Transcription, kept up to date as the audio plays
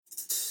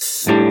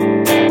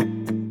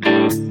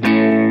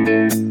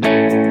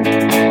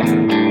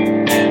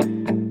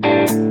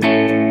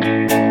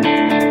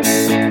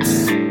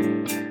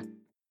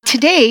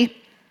today,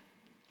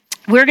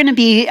 we're going to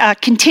be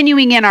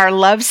continuing in our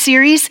love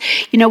series.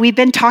 We've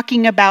been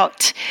talking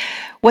about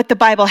what the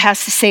Bible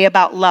has to say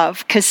about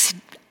love, because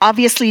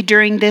obviously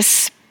during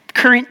this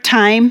current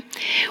time,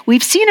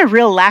 we've seen a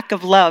real lack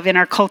of love in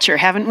our culture,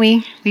 haven't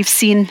we? We've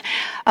seen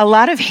a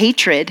lot of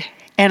hatred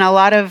and a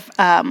lot of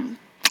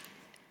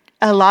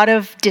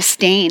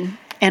disdain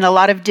and a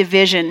lot of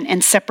division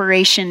and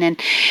separation, and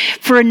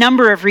for a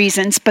number of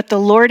reasons. But the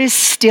Lord is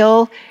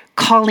still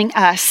calling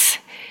us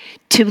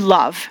to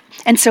love.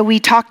 And so we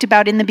talked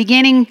about in the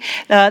beginning,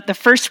 the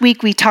first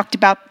week, we talked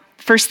about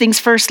first things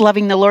first,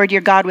 loving the Lord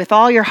your God with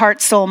all your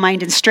heart, soul,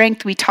 mind, and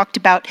strength. We talked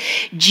about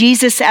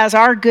Jesus as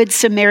our good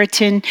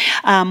Samaritan.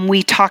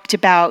 We talked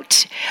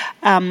about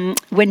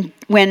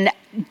when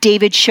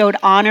David showed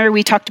honor.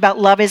 We talked about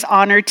love as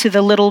honor to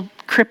the little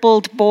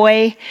crippled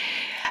boy.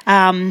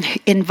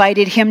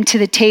 Invited him to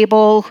the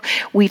table.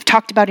 We've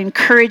talked about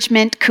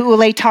encouragement.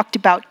 Ku'ule talked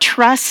about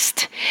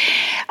trust.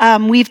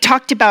 We've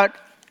talked about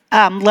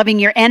loving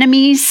your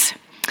enemies.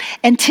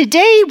 And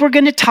today we're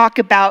going to talk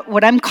about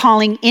what I'm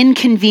calling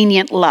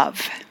inconvenient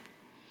love.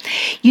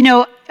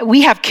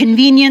 We have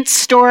convenience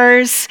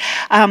stores.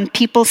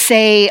 People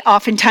say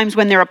oftentimes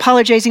when they're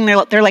apologizing,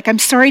 they're like, I'm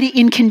sorry to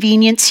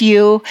inconvenience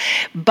you.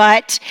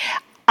 But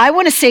I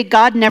want to say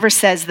God never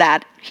says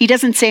that. He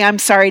doesn't say, I'm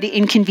sorry to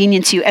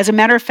inconvenience you. As a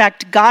matter of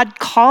fact, God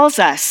calls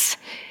us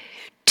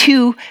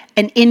to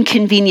an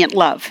inconvenient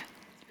love.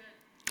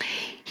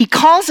 He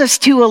calls us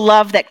to a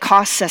love that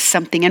costs us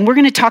something. And we're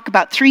going to talk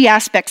about three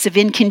aspects of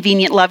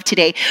inconvenient love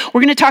today.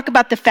 We're going to talk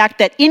about the fact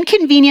that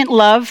inconvenient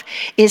love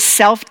is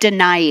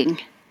self-denying.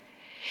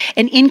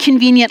 And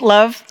inconvenient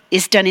love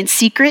is done in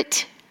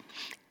secret.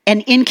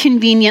 And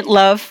inconvenient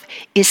love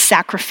is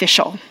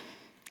sacrificial.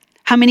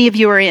 How many of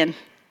you are in?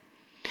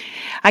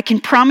 I can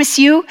promise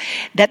you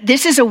that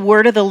this is a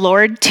word of the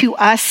Lord to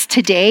us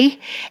today.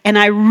 And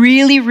I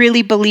really,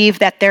 really believe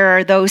that there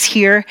are those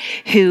here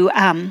who,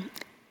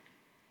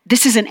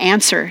 this is an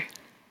answer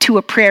to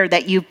a prayer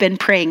that you've been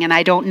praying. And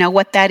I don't know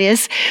what that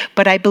is,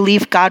 but I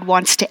believe God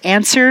wants to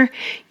answer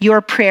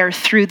your prayer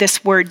through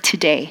this word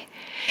today.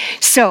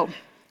 So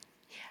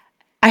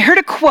I heard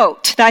a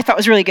quote that I thought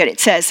was really good.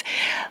 It says,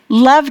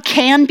 love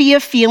can be a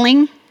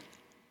feeling,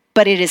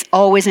 but it is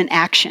always an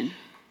action.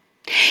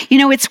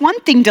 It's one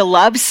thing to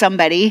love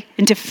somebody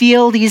and to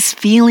feel these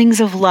feelings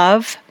of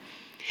love,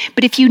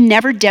 but if you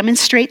never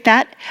demonstrate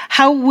that,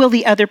 how will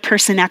the other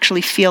person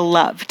actually feel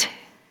loved?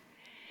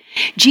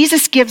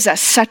 Jesus gives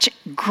us such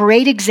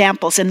great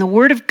examples, and the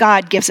Word of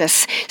God gives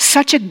us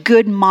such a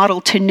good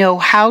model to know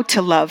how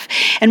to love.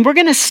 And we're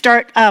going to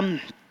start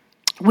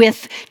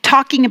with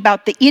talking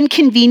about the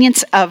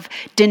inconvenience of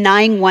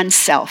denying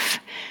oneself.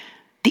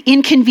 The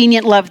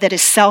inconvenient love that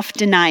is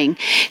self-denying.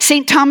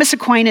 St. Thomas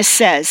Aquinas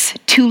says,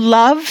 to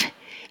love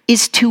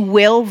is to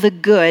will the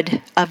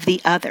good of the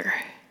other.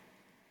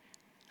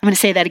 I'm going to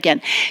say that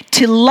again.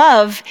 To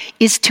love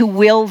is to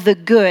will the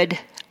good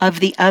of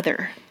the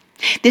other.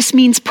 This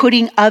means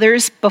putting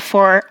others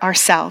before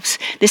ourselves.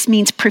 This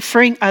means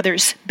preferring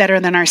others better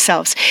than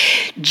ourselves.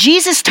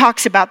 Jesus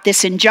talks about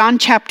this in John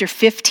chapter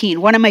 15,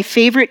 one of my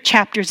favorite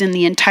chapters in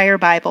the entire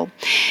Bible.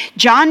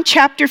 John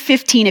chapter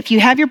 15, if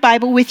you have your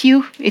Bible with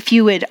you, if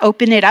you would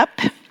open it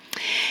up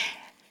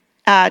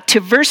to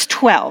verse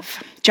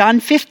 12.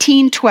 John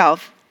 15:12,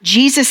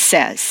 Jesus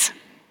says,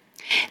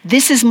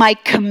 this is my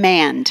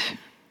command.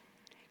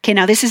 Okay,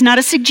 now this is not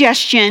a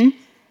suggestion.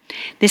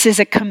 This is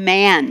a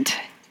command.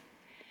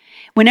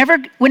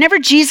 Whenever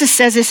Jesus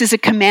says this is a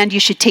command, you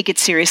should take it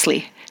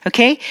seriously,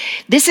 okay?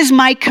 This is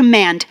my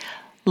command.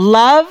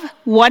 Love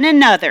one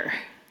another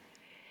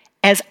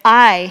as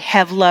I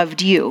have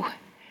loved you.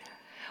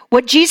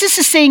 What Jesus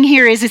is saying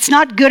here is it's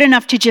not good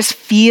enough to just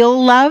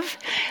feel love.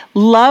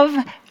 Love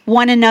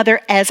one another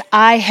as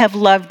I have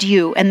loved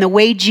you. And the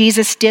way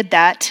Jesus did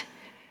that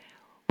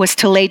was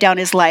to lay down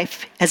his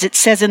life. As it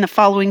says in the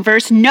following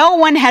verse, no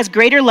one has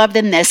greater love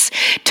than this,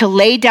 to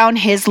lay down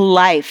his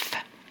life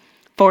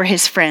for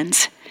his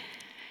friends.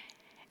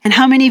 And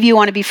how many of you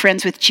want to be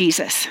friends with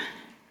Jesus?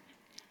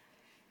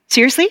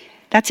 Seriously?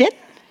 That's it?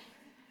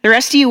 The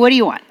rest of you, what do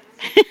you want?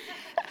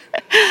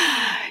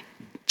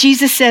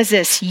 Jesus says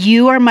this,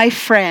 you are my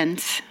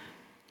friends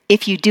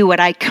if you do what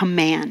I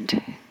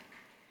command.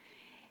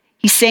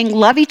 He's saying,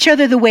 love each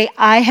other the way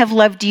I have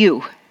loved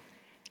you,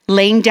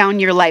 laying down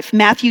your life.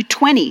 Matthew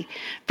 20,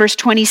 verse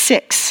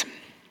 26.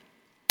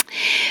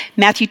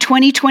 Matthew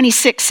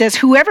 20:26 says,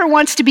 whoever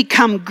wants to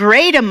become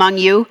great among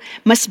you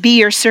must be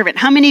your servant.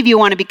 How many of you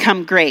want to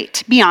become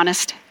great? Be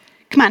honest.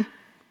 Come on.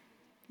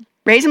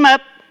 Raise them up.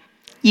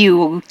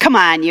 Come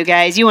on, you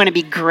guys. You want to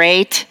be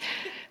great.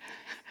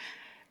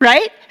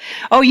 Right?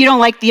 Oh, you don't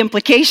like the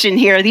implication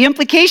here. The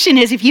implication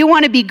is if you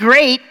want to be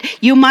great,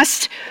 you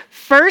must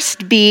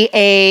first be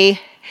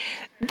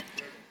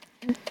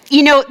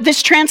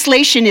this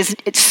translation is,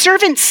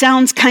 servant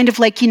sounds kind of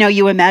like,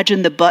 you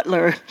imagine the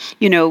butler,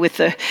 with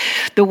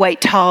the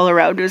white towel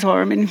around his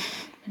arm and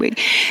wait.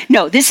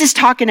 No, this is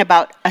talking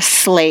about a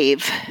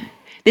slave.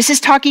 This is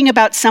talking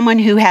about someone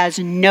who has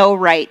no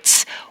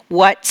rights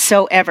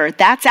whatsoever.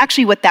 That's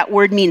actually what that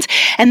word means.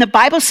 And the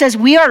Bible says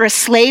we are a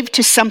slave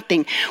to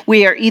something.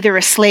 We are either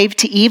a slave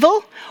to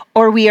evil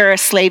or we are a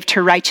slave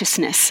to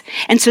righteousness.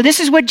 And so this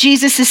is what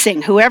Jesus is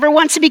saying. Whoever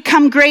wants to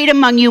become great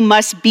among you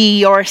must be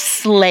your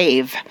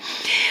slave.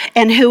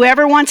 And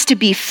whoever wants to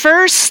be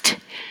first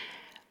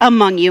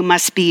among you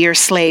must be your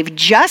slave,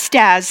 just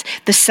as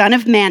the Son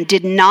of Man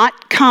did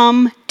not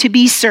come to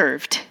be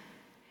served,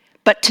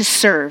 but to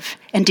serve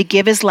and to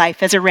give his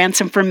life as a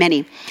ransom for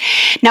many.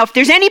 Now, if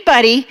there's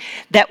anybody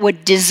that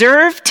would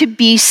deserve to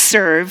be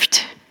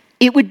served,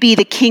 it would be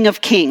the King of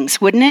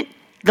Kings, wouldn't it?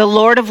 The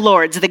Lord of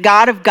Lords, the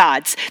God of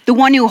gods, the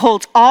one who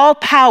holds all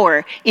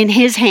power in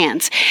his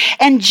hands.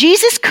 And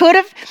Jesus could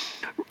have,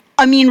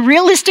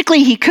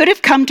 realistically, he could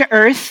have come to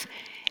earth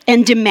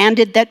and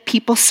demanded that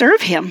people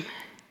serve him.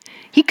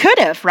 He could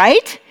have,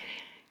 right?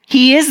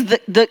 He is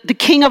the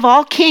King of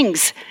all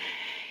kings.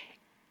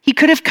 He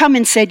could have come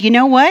and said, you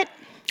know what?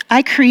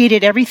 I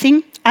created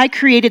everything. I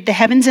created the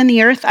heavens and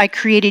the earth. I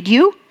created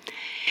you,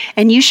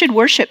 and you should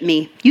worship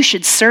me. You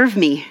should serve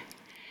me.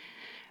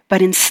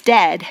 But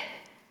instead,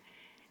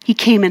 he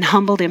came and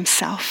humbled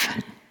himself.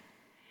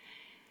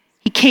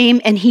 He came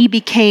and he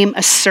became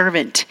a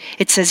servant.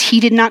 It says he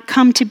did not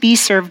come to be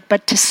served,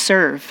 but to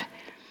serve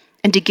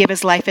and to give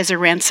his life as a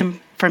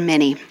ransom for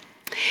many.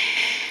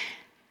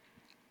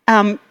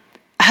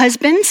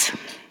 Husbands,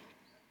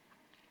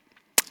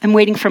 I'm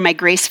waiting for my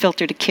grace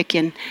filter to kick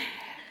in.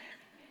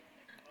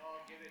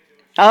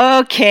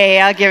 Okay,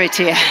 I'll give it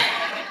to you.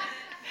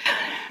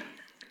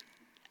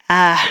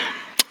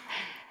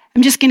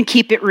 I'm just going to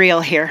keep it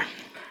real here.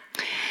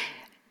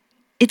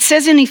 It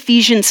says in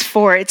Ephesians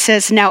 4, it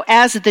says, now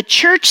as the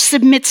church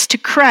submits to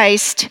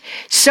Christ,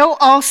 so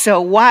also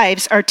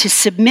wives are to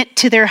submit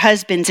to their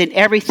husbands in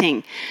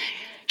everything.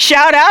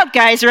 Shout out,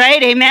 guys,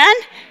 right? Amen?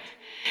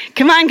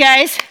 Come on,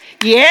 guys.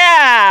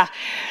 Yeah.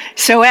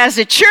 So as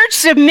the church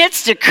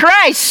submits to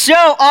Christ,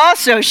 so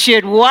also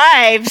should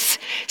wives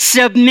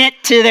submit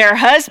to their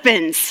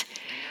husbands.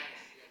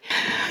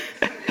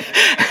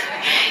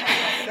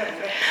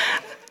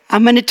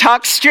 I'm going to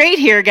talk straight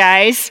here,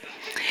 guys.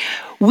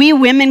 We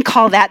women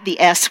call that the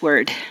S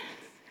word.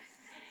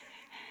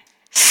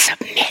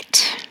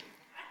 Submit.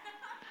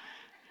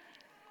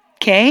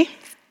 Okay?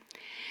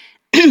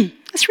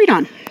 Let's read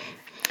on.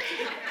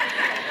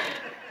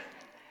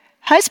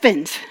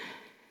 Husbands.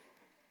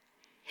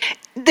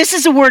 This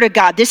is the word of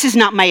God. This is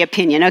not my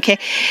opinion, okay?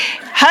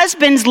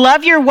 Husbands,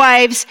 love your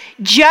wives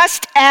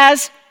just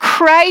as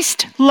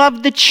Christ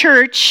loved the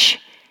church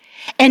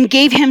and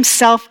gave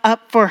himself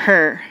up for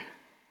her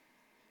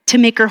to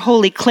make her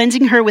holy,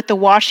 cleansing her with the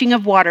washing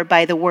of water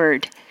by the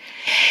word.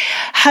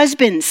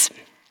 Husbands,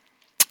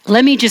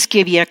 let me just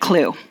give you a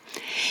clue.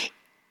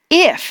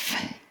 If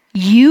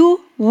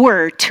you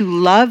were to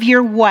love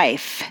your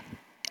wife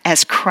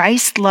as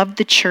Christ loved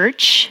the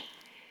church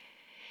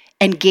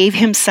and gave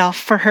himself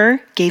for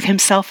her, gave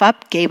himself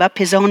up, gave up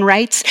his own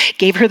rights,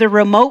 gave her the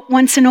remote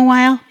once in a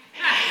while.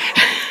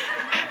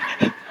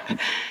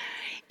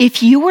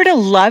 If you were to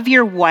love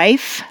your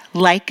wife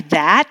like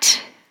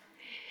that,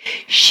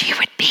 she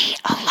would be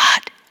a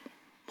lot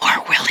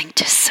more willing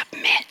to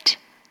submit.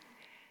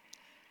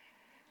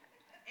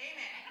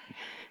 Amen.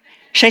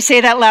 Should I say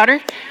that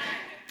louder?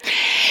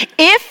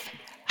 If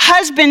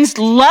husbands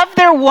love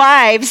their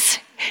wives,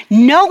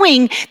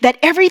 knowing that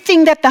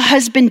everything that the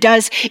husband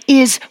does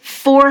is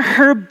for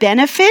her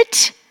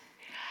benefit,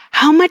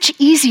 how much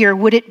easier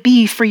would it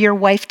be for your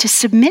wife to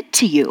submit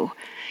to you?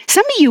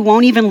 Some of you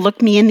won't even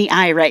look me in the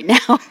eye right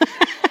now.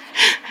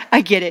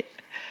 I get it.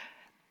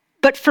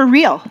 But for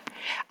real,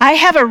 I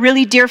have a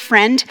really dear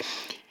friend,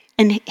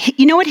 and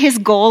you know what his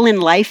goal in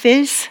life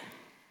is?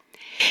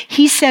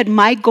 He said,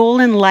 my goal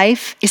in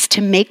life is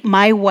to make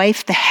my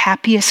wife the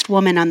happiest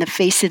woman on the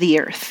face of the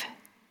earth.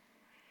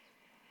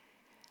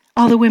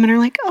 All the women are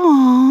like,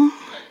 oh.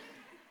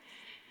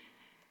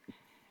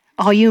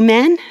 All you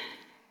men,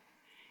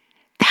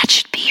 that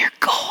should be your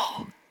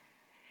goal.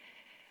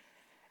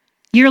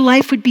 Your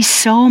life would be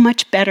so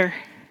much better.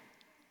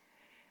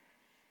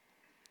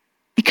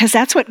 Because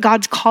that's what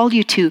God's called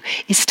you to,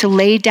 is to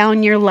lay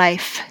down your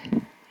life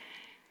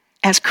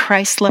as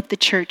Christ loved the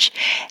church.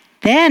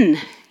 Then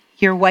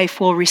your wife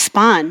will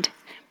respond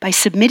by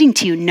submitting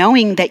to you,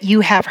 knowing that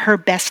you have her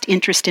best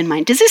interest in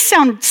mind. Does this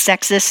sound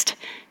sexist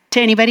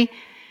to anybody?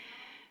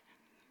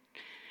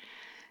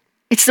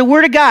 It's the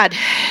word of God.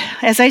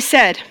 As I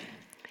said,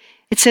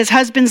 it says,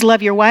 husbands,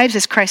 love your wives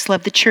as Christ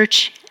loved the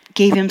church,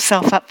 gave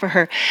himself up for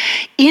her.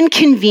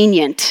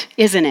 Inconvenient,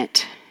 isn't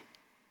it?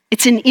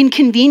 It's an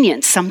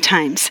inconvenience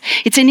sometimes.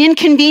 It's an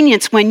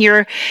inconvenience when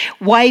your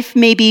wife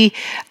maybe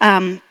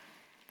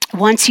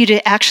wants you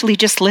to actually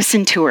just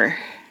listen to her.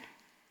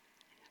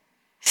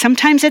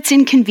 Sometimes it's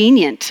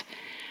inconvenient.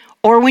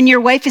 Or when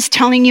your wife is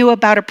telling you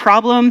about a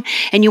problem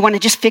and you want to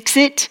just fix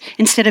it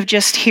instead of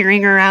just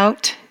hearing her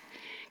out.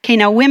 Okay,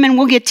 now women,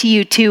 we'll get to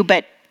you too,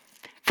 but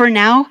for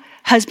now,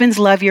 husbands,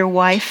 love your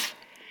wife.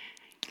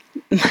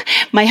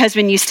 My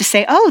husband used to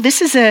say, oh,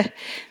 this is a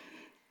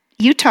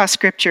Utah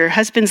scripture.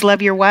 Husbands,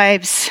 love your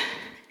wives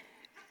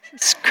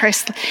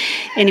Christ.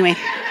 Anyway,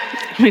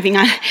 moving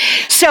on.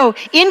 So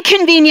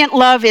inconvenient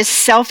love is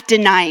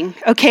self-denying,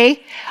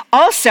 okay?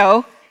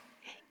 Also,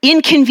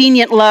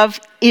 inconvenient love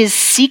is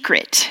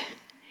secret.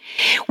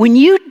 When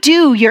you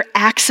do your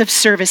acts of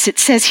service, it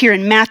says here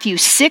in Matthew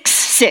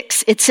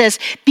 6:6, it says,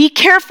 "Be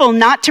careful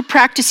not to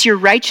practice your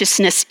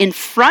righteousness in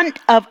front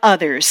of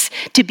others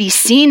to be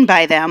seen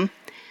by them.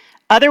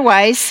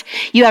 Otherwise,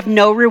 you have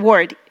no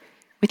reward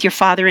with your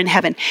Father in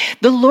heaven."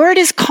 The Lord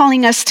is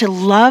calling us to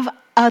love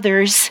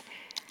others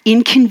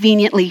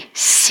inconveniently,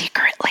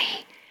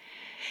 secretly.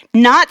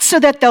 Not so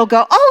that they'll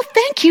go, "Oh,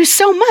 thank you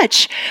so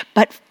much,"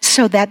 but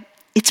so that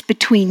it's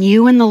between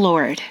you and the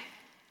Lord.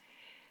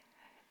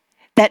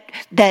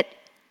 That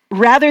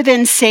rather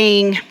than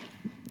saying,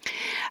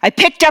 "I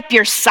picked up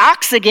your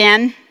socks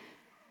again,"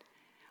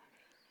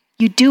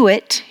 you do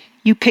it.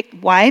 You pick,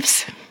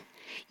 wives,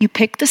 you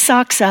pick the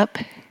socks up,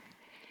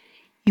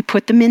 you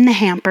put them in the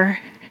hamper,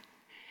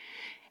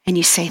 and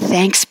you say,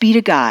 "Thanks be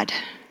to God."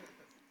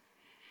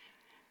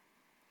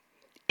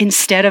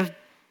 Instead of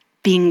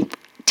being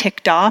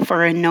ticked off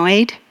or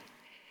annoyed,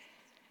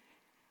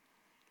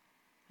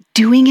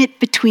 doing it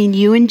between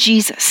you and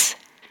Jesus.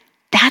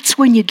 That's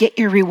when you get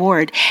your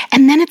reward.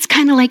 And then it's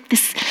kind of like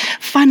this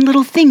fun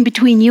little thing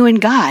between you and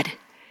God.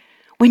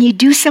 When you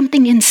do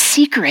something in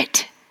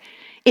secret,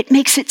 it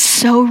makes it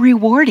so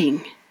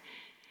rewarding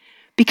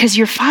because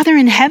your Father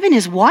in heaven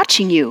is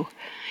watching you.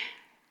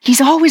 He's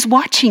always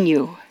watching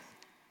you,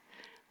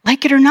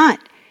 like it or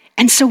not.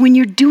 And so when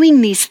you're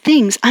doing these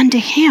things unto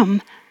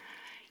him,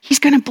 he's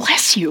going to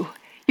bless you.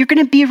 You're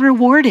going to be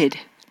rewarded.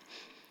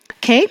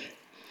 Okay?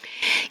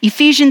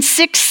 Ephesians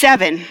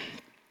 6:7.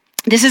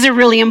 This is a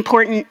really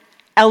important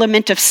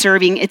element of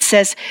serving. It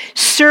says,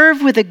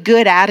 "Serve with a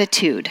good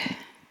attitude,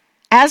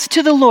 as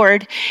to the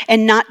Lord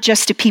and not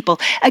just to people."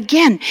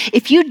 Again,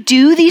 if you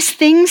do these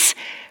things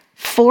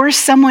for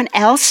someone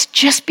else,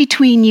 just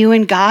between you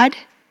and God,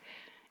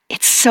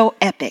 it's so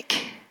epic.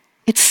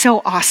 It's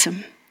so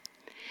awesome.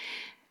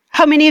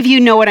 How many of you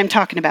know what I'm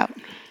talking about?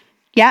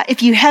 Yeah,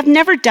 if you have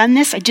never done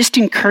this, I just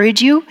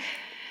encourage you.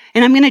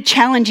 And I'm going to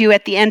challenge you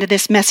at the end of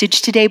this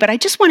message today, but I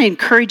just want to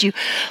encourage you,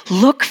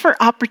 look for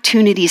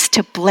opportunities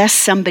to bless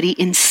somebody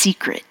in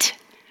secret,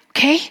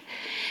 okay?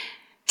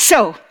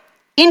 So,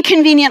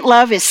 inconvenient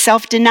love is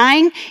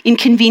self-denying,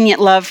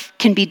 inconvenient love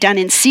can be done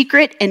in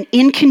secret, and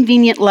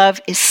inconvenient love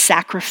is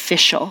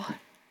sacrificial.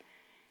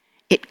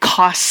 It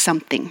costs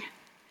something.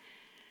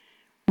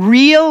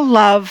 Real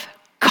love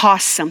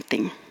costs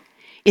something.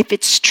 If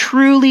it's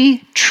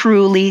truly,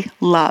 truly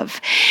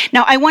love.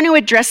 Now, I want to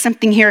address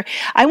something here.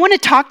 I want to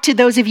talk to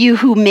those of you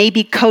who may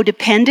be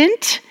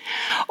codependent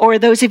or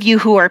those of you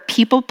who are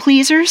people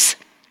pleasers.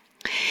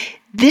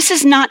 This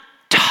is not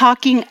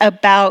talking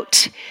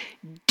about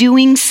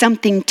doing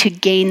something to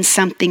gain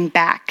something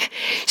back.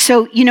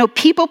 So,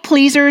 people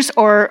pleasers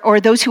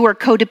or those who are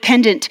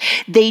codependent,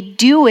 they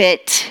do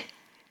it.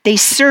 They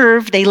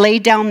serve, they lay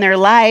down their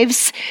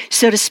lives,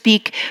 so to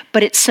speak,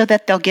 but it's so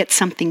that they'll get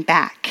something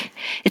back.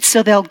 It's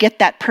so they'll get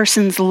that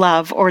person's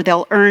love, or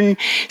they'll earn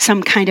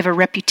some kind of a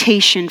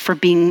reputation for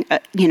being,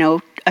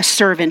 a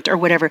servant or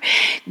whatever.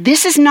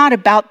 This is not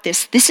about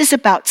this. This is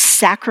about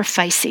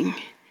sacrificing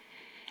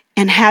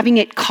and having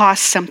it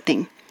cost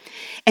something.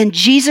 And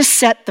Jesus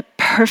set the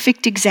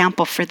perfect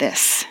example for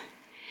this.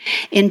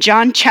 In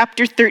John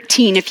chapter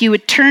 13, if you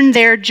would turn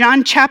there,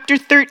 John chapter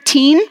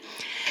 13,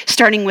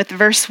 starting with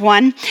verse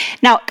 1.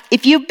 Now,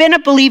 if you've been a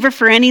believer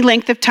for any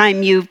length of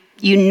time, you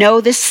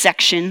know this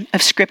section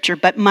of Scripture,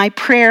 but my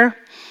prayer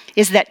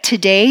is that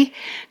today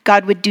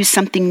God would do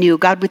something new.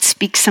 God would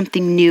speak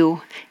something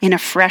new in a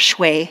fresh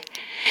way.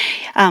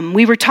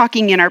 We were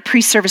talking in our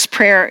pre-service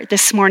prayer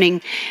this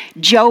morning.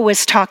 Joe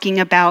was talking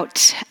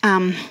about,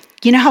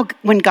 you know how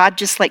when God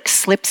just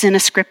slips in a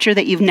scripture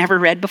that you've never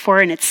read before,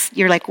 and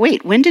you're like,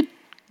 wait, when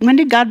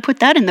did God put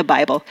that in the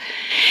Bible?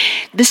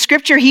 The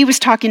scripture he was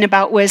talking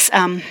about was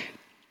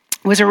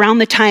around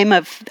the time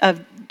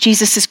of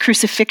Jesus'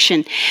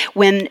 crucifixion,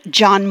 when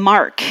John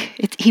Mark,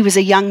 he was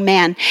a young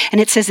man,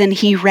 and it says, and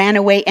he ran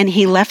away and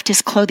he left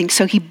his clothing.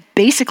 So he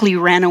basically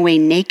ran away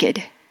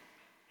naked.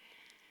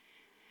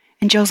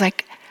 And Joe's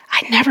like,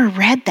 I never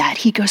read that.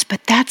 He goes,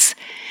 but that's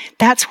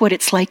what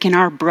it's like in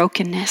our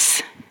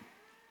brokenness.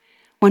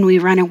 When we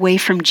run away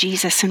from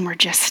Jesus and we're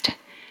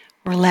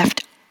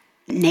left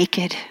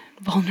naked,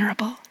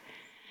 vulnerable.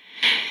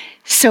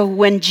 So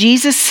when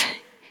Jesus,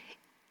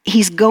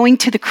 he's going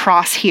to the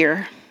cross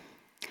here.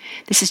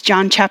 This is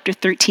John chapter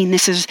 13.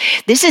 This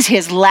is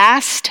his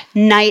last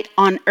night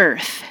on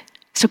earth.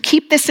 So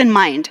keep this in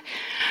mind.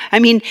 I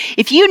mean,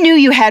 if you knew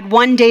you had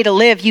one day to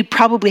live, you'd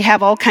probably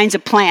have all kinds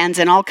of plans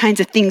and all kinds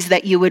of things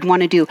that you would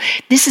want to do.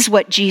 This is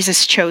what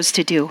Jesus chose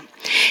to do.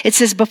 It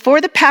says,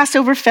 before the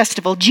Passover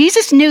festival,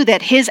 Jesus knew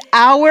that his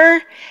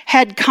hour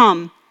had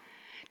come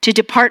to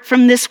depart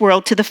from this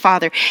world to the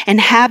Father. And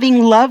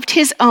having loved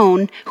his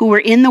own who were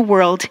in the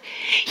world,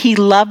 he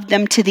loved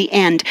them to the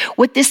end.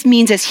 What this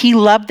means is he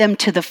loved them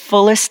to the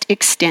fullest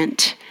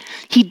extent.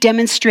 He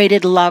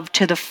demonstrated love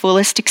to the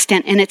fullest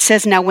extent. And it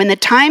says, now when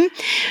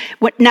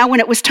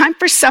it was time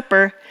for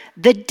supper,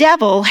 the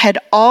devil had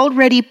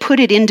already put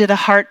it into the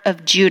heart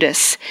of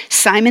Judas,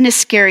 Simon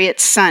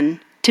Iscariot's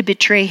son, to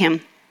betray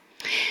him.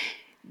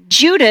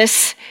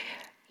 Judas,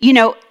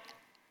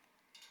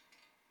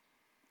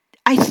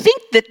 I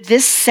think that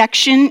this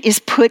section is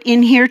put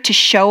in here to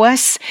show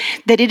us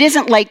that it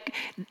isn't like,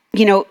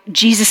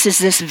 Jesus is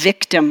this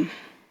victim.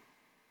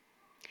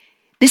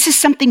 This is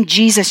something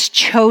Jesus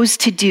chose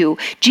to do.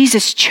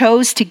 Jesus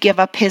chose to give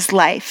up his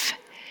life.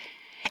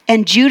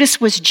 And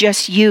Judas was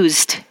just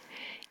used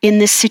in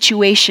this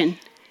situation.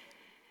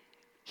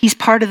 He's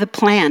part of the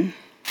plan.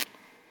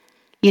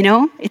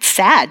 It's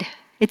sad.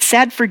 It's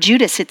sad for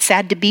Judas. It's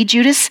sad to be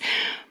Judas.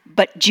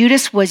 But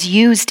Judas was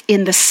used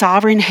in the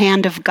sovereign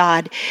hand of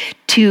God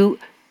to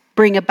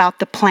bring about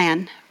the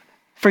plan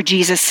for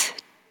Jesus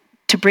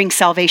to bring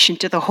salvation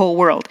to the whole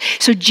world.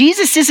 So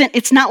Jesus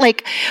it's not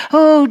like,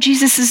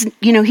 Jesus is,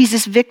 he's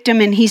this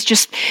victim and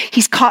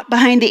he's caught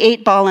behind the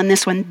 8 ball on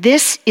this one.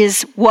 This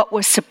is what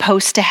was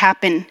supposed to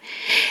happen.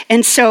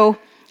 And so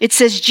it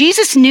says,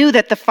 Jesus knew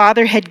that the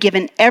Father had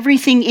given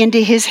everything into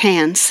his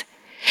hands,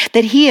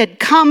 that he had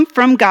come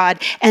from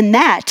God, and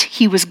that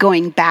he was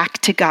going back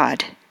to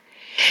God.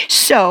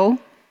 So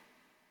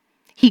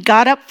he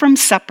got up from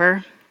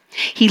supper.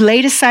 He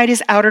laid aside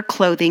his outer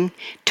clothing,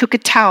 took a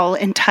towel,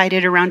 and tied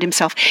it around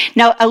himself.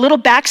 Now, a little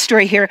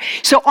backstory here.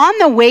 So on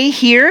the way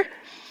here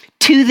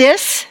to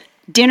this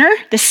dinner,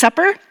 this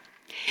supper,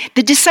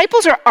 the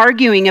disciples are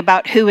arguing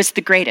about who is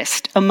the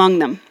greatest among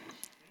them.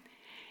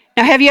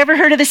 Now, have you ever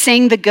heard of the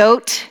saying, the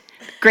goat,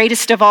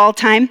 greatest of all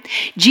time?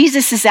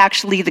 Jesus is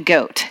actually the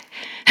goat.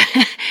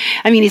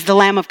 He's the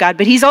Lamb of God,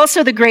 but he's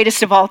also the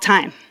greatest of all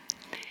time.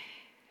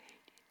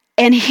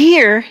 And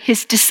here,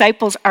 his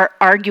disciples are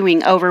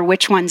arguing over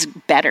which one's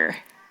better.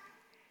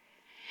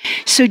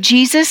 So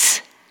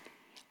Jesus,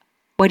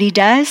 what he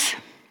does,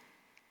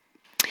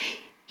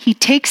 he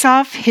takes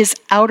off his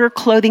outer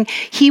clothing.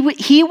 He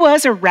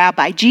was a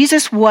rabbi.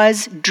 Jesus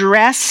was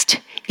dressed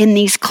in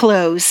these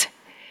clothes.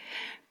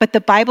 But the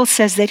Bible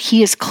says that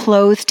he is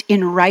clothed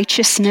in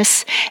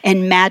righteousness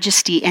and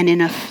majesty and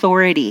in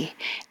authority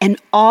and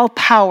all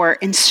power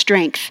and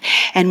strength.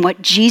 And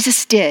what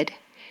Jesus did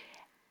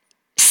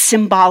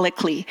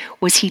symbolically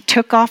was he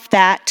took off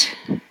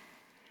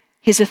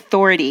his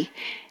authority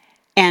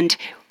and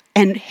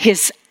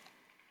his,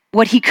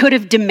 what he could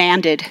have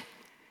demanded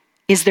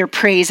is their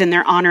praise and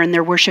their honor and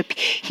their worship.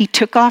 He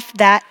took off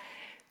that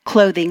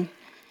clothing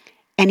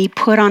and he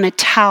put on a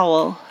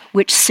towel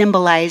which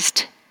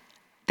symbolized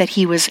that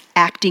he was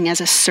acting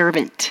as a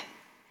servant.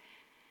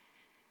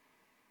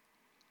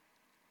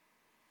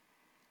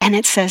 And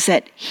it says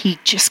that he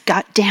just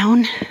got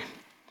down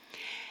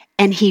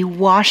and he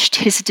washed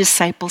his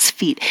disciples'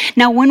 feet.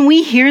 Now, when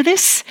we hear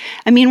this,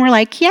 we're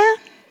like, yeah,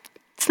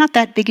 it's not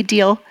that big a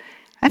deal.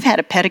 I've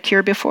had a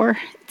pedicure before.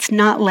 It's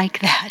not like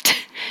that.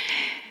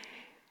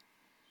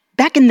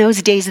 Back in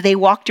those days, they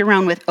walked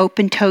around with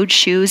open-toed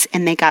shoes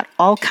and they got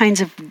all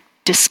kinds of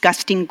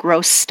disgusting,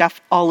 gross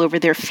stuff all over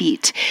their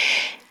feet.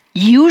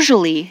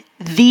 Usually,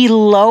 the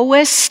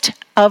lowest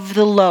of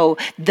the low,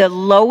 the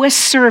lowest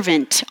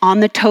servant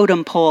on the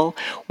totem pole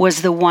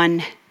was the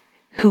one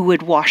who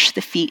would wash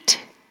the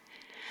feet.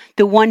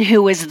 The one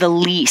who was the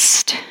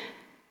least.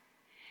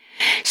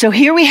 So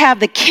here we have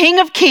the King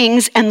of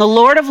Kings and the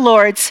Lord of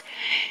Lords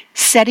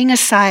setting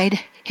aside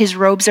his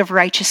robes of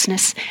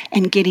righteousness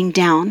and getting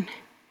down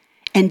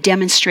and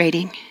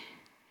demonstrating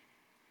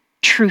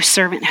true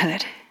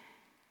servanthood.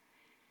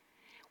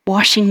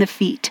 Washing the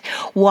feet,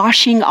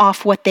 washing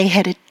off what they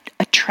had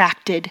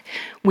attracted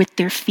with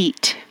their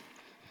feet.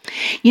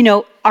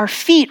 Our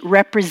feet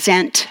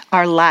represent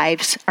our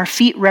lives. Our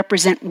feet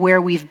represent where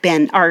we've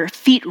been. Our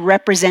feet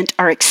represent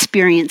our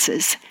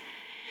experiences.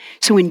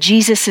 So when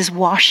Jesus is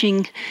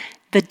washing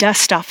the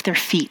dust off their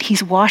feet,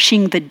 he's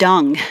washing the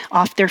dung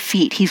off their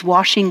feet. He's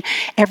washing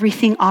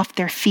everything off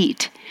their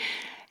feet.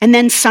 And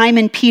then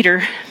Simon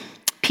Peter,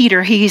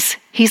 he's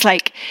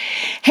like,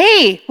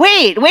 hey,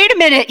 wait a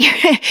minute.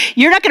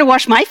 You're not going to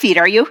wash my feet,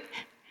 are you?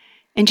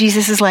 And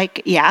Jesus is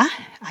like, yeah,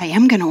 I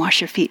am going to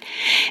wash your feet.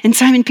 And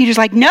Simon Peter's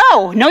like,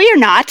 no, you're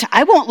not.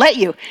 I won't let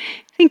you.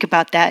 Think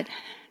about that.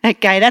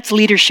 That guy, that's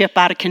leadership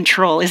out of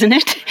control, isn't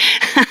it?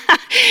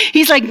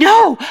 He's like,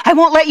 no, I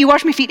won't let you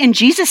wash my feet. And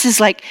Jesus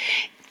is like,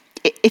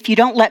 if you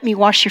don't let me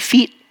wash your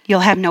feet, you'll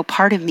have no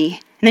part of me.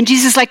 And then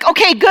Jesus is like,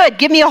 okay, good,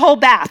 give me a whole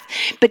bath.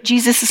 But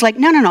Jesus is like,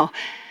 no.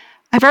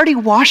 I've already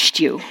washed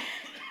you.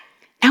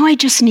 Now I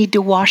just need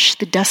to wash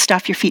the dust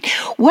off your feet.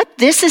 What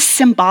this is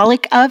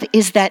symbolic of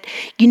is that,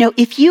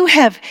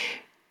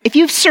 if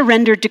you've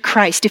surrendered to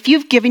Christ, if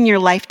you've given your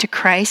life to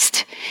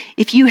Christ,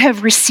 if you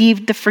have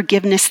received the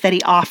forgiveness that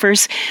he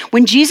offers,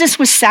 when Jesus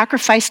was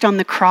sacrificed on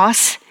the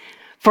cross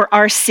for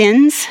our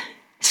sins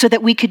so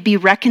that we could be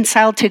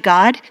reconciled to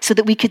God, so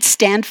that we could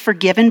stand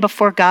forgiven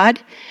before God,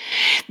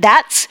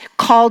 that's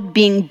called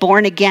being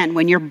born again,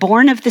 when you're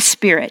born of the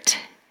Spirit.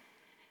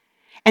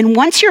 And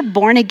once you're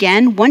born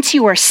again, once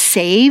you are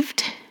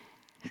saved,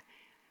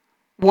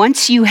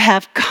 once you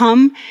have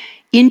come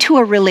into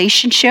a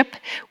relationship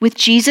with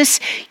Jesus,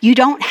 you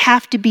don't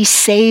have to be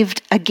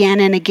saved again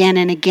and again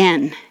and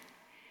again.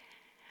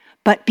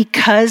 But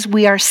because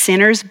we are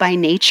sinners by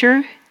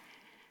nature,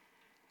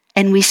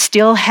 and we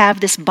still have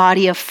this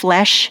body of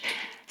flesh,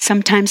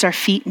 sometimes our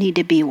feet need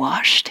to be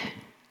washed.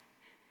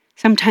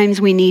 Sometimes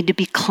we need to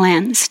be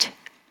cleansed.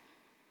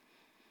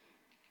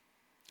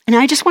 And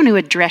I just want to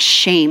address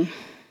shame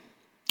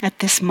at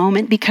this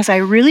moment, because I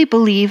really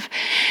believe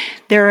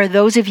there are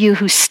those of you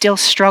who still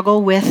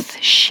struggle with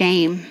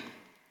shame.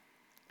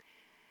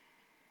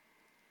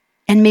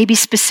 And maybe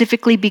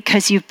specifically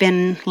because you've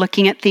been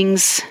looking at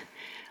things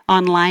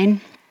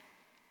online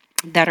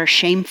that are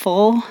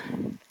shameful,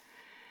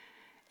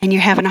 and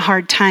you're having a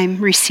hard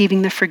time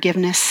receiving the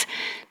forgiveness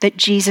that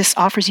Jesus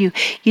offers you.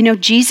 You know,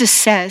 Jesus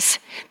says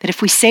that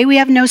if we say we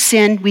have no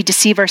sin, we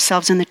deceive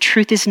ourselves and the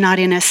truth is not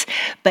in us.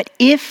 But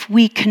if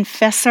we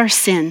confess our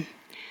sin,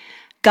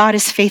 God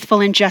is faithful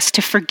and just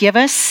to forgive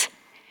us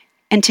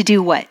and to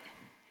do what?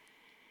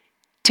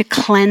 To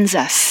cleanse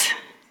us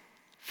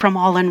from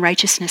all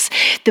unrighteousness.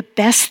 The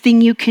best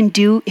thing you can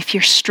do if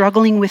you're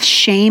struggling with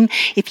shame,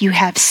 if you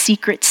have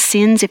secret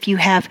sins, if you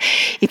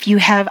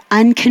have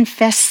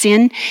unconfessed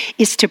sin,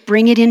 is to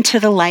bring it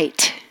into the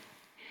light.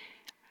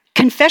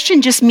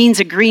 Confession just means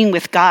agreeing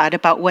with God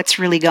about what's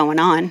really going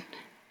on.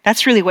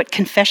 That's really what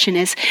confession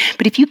is.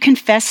 But if you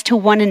confess to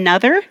one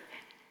another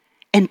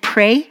and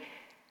pray,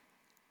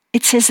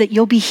 it says that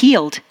you'll be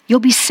healed, you'll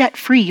be set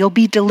free, you'll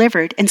be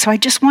delivered. And so I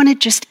just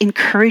want to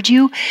encourage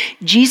you.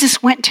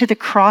 Jesus went to the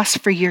cross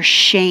for your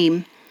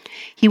shame.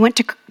 He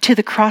went to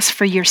the cross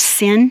for your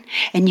sin,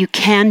 and you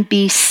can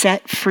be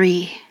set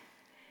free.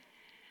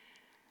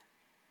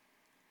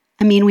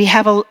 I mean, we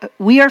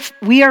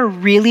are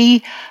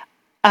really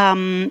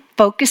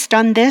focused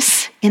on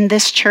this in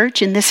this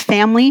church, in this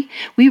family.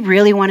 We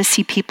really want to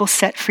see people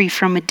set free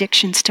from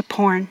addictions to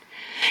porn,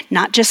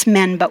 not just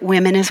men, but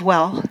women as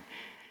well.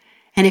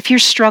 And if you're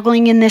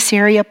struggling in this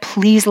area,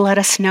 please let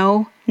us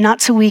know. Not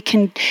so we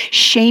can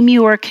shame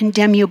you or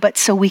condemn you, but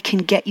so we can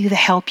get you the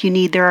help you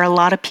need. There are a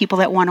lot of people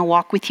that want to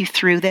walk with you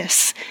through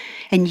this,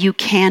 and you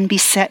can be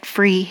set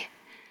free.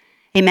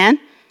 Amen?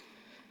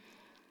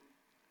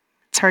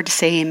 It's hard to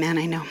say amen,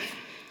 I know.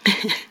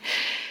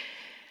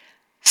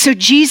 So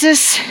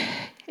Jesus,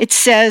 it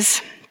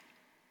says,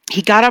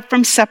 he got up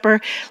from supper,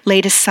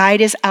 laid aside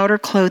his outer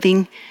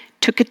clothing,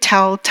 took a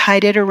towel,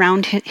 tied it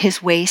around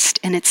his waist,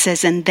 and it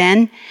says, and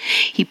then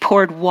he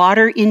poured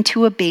water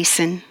into a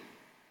basin,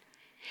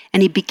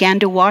 and he began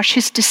to wash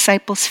his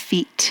disciples'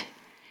 feet,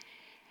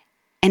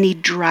 and he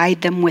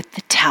dried them with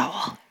the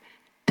towel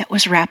that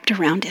was wrapped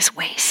around his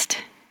waist,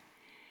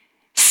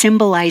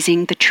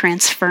 symbolizing the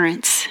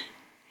transference.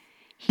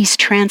 He's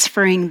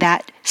transferring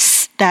that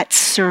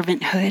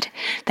servanthood,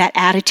 that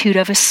attitude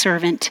of a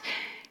servant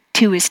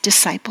to his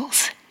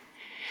disciples.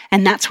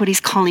 And that's what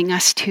he's calling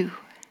us to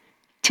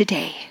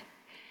today.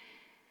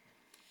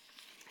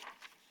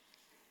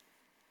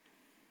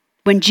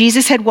 When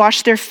Jesus had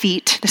washed their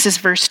feet, this is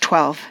verse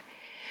 12.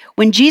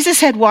 When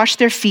Jesus had washed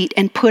their feet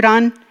and put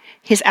on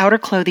his outer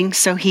clothing,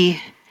 so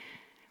he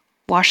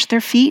washed their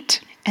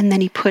feet and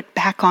then he put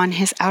back on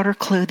his outer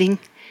clothing,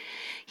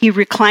 he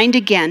reclined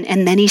again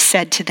and then he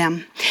said to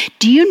them,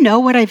 do you know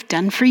what I've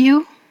done for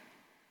you?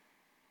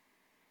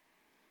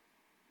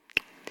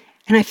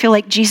 And I feel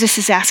like Jesus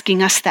is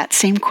asking us that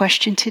same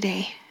question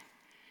today.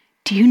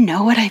 Do you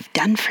know what I've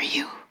done for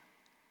you?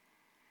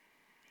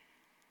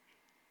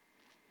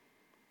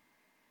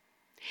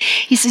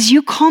 He says,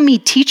 you call me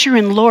teacher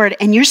and Lord,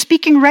 and you're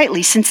speaking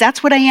rightly, since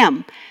that's what I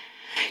am.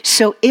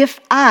 So if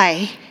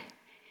I,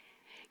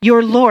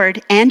 your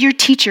Lord and your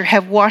teacher,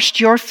 have washed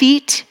your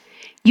feet,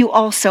 you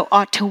also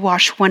ought to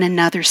wash one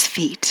another's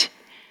feet.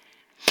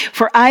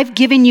 For I've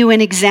given you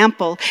an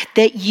example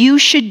that you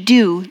should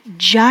do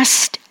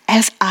just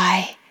as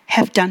I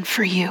have done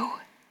for you.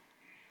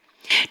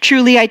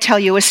 Truly, I tell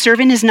you, a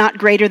servant is not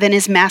greater than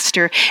his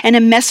master, and a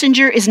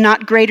messenger is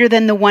not greater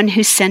than the one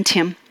who sent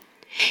him.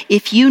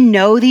 If you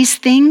know these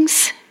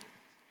things,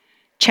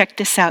 check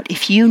this out.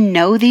 If you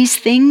know these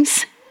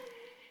things,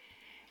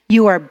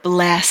 you are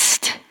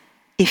blessed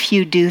if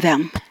you do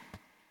them.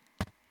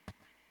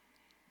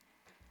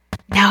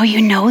 Now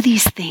you know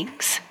these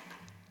things.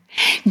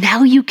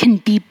 Now you can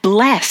be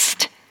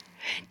blessed.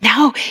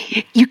 Now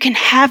you can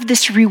have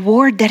this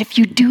reward that if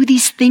you do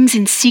these things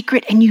in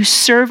secret and you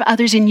serve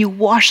others and you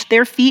wash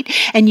their feet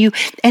and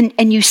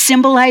you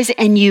symbolize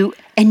and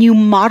you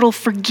model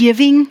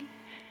forgiving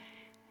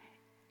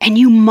and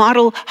you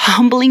model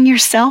humbling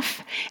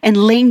yourself and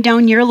laying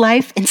down your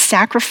life and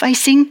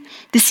sacrificing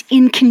this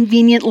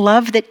inconvenient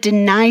love that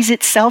denies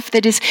itself,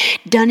 that is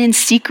done in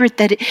secret,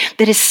 that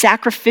is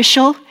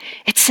sacrificial.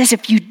 It says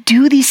if you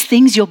do these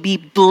things, you'll be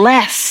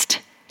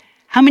blessed.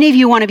 How many of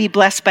you want to be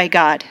blessed by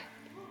God?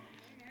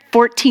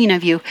 14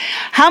 of you.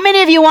 How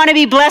many of you want to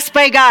be blessed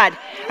by God?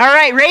 All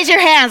right, raise your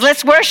hands.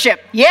 Let's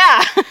worship.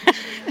 Yeah.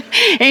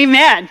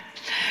 Amen.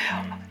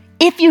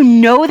 If you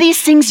know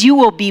these things, you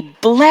will be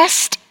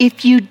blessed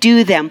if you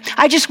do them.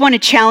 I just want to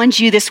challenge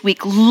you this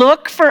week.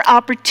 Look for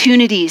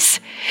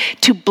opportunities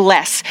to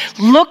bless.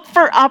 Look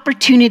for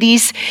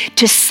opportunities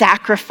to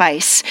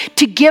sacrifice,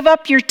 to give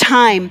up your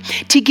time,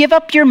 to give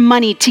up your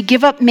money, to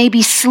give up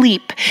maybe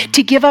sleep,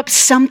 to give up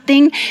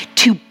something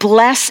to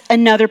bless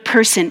another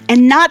person.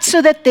 And not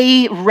so that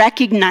they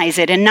recognize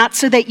it and not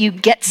so that you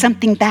get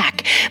something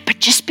back, but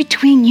just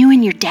between you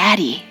and your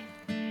daddy.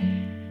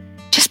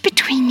 Just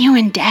between you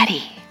and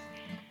daddy.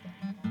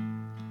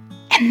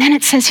 And then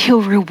it says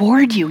he'll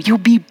reward you. You'll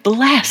be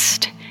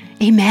blessed.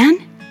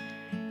 Amen?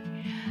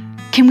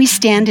 Can we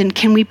stand and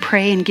can we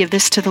pray and give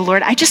this to the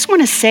Lord? I just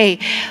want to say,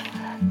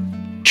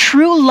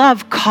 true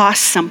love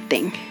costs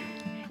something.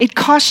 It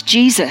cost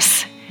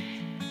Jesus.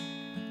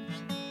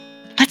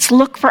 Let's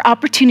look for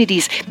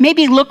opportunities.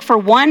 Maybe look for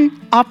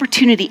one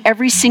opportunity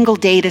every single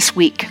day this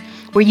week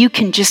where you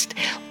can just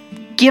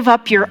give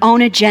up your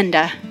own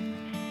agenda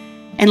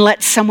and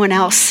let someone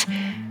else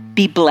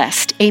be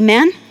blessed.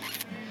 Amen?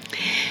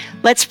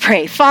 Let's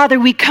pray. Father,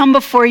 we come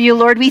before you,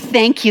 Lord. We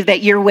thank you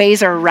that your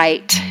ways are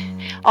right.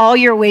 All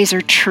your ways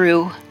are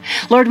true.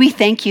 Lord, we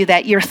thank you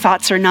that your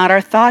thoughts are not our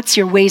thoughts.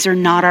 Your ways are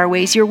not our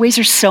ways. Your ways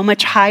are so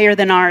much higher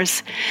than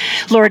ours,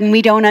 Lord, and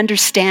we don't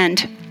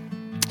understand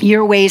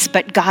your ways,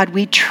 but God,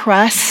 we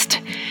trust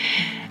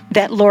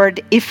that, Lord,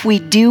 if we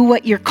do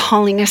what you're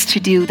calling us to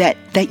do,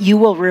 that you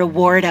will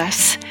reward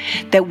us,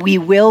 that we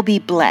will be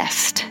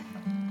blessed.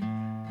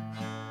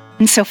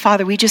 And so,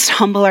 Father, we just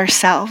humble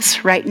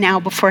ourselves right now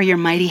before your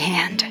mighty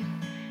hand.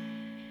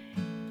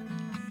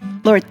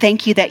 Lord,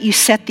 thank you that you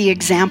set the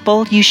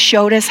example. You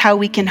showed us how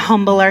we can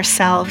humble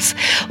ourselves.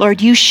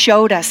 Lord, you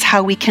showed us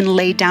how we can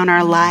lay down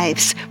our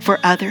lives for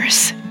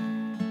others.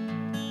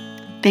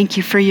 Thank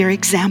you for your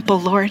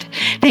example, Lord.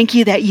 Thank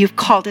you that you've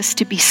called us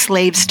to be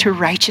slaves to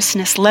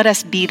righteousness. Let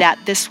us be that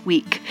this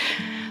week.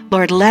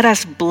 Lord, let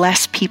us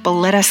bless people.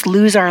 Let us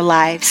lose our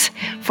lives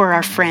for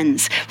our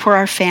friends, for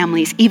our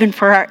families, even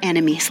for our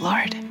enemies,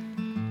 Lord.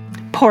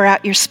 Pour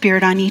out your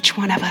Spirit on each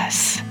one of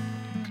us.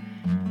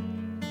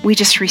 We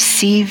just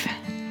receive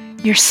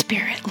your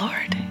Spirit,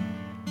 Lord.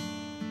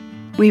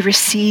 We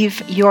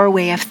receive your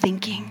way of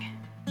thinking.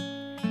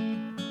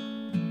 In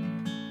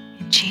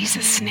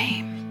Jesus'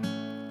 name.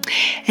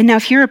 And now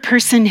if you're a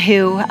person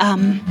who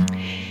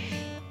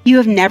you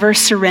have never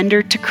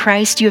surrendered to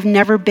Christ, you have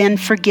never been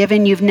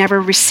forgiven, you've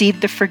never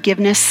received the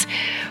forgiveness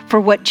for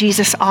what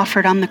Jesus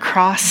offered on the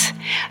cross,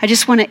 I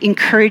just want to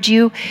encourage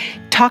you,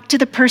 talk to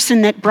the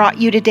person that brought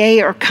you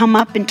today, or come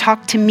up and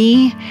talk to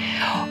me.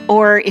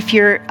 Or if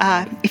you're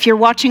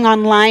watching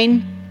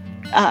online,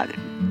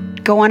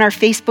 go on our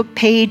Facebook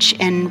page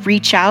and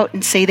reach out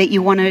and say that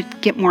you want to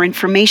get more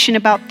information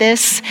about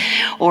this,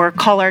 or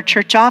call our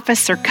church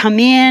office, or come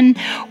in,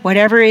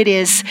 whatever it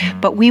is.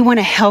 But we want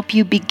to help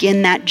you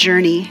begin that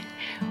journey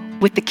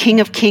with the King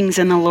of Kings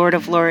and the Lord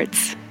of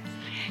Lords.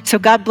 So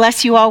God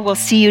bless you all. We'll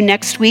see you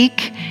next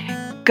week.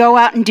 Go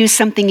out and do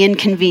something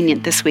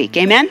inconvenient this week.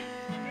 Amen?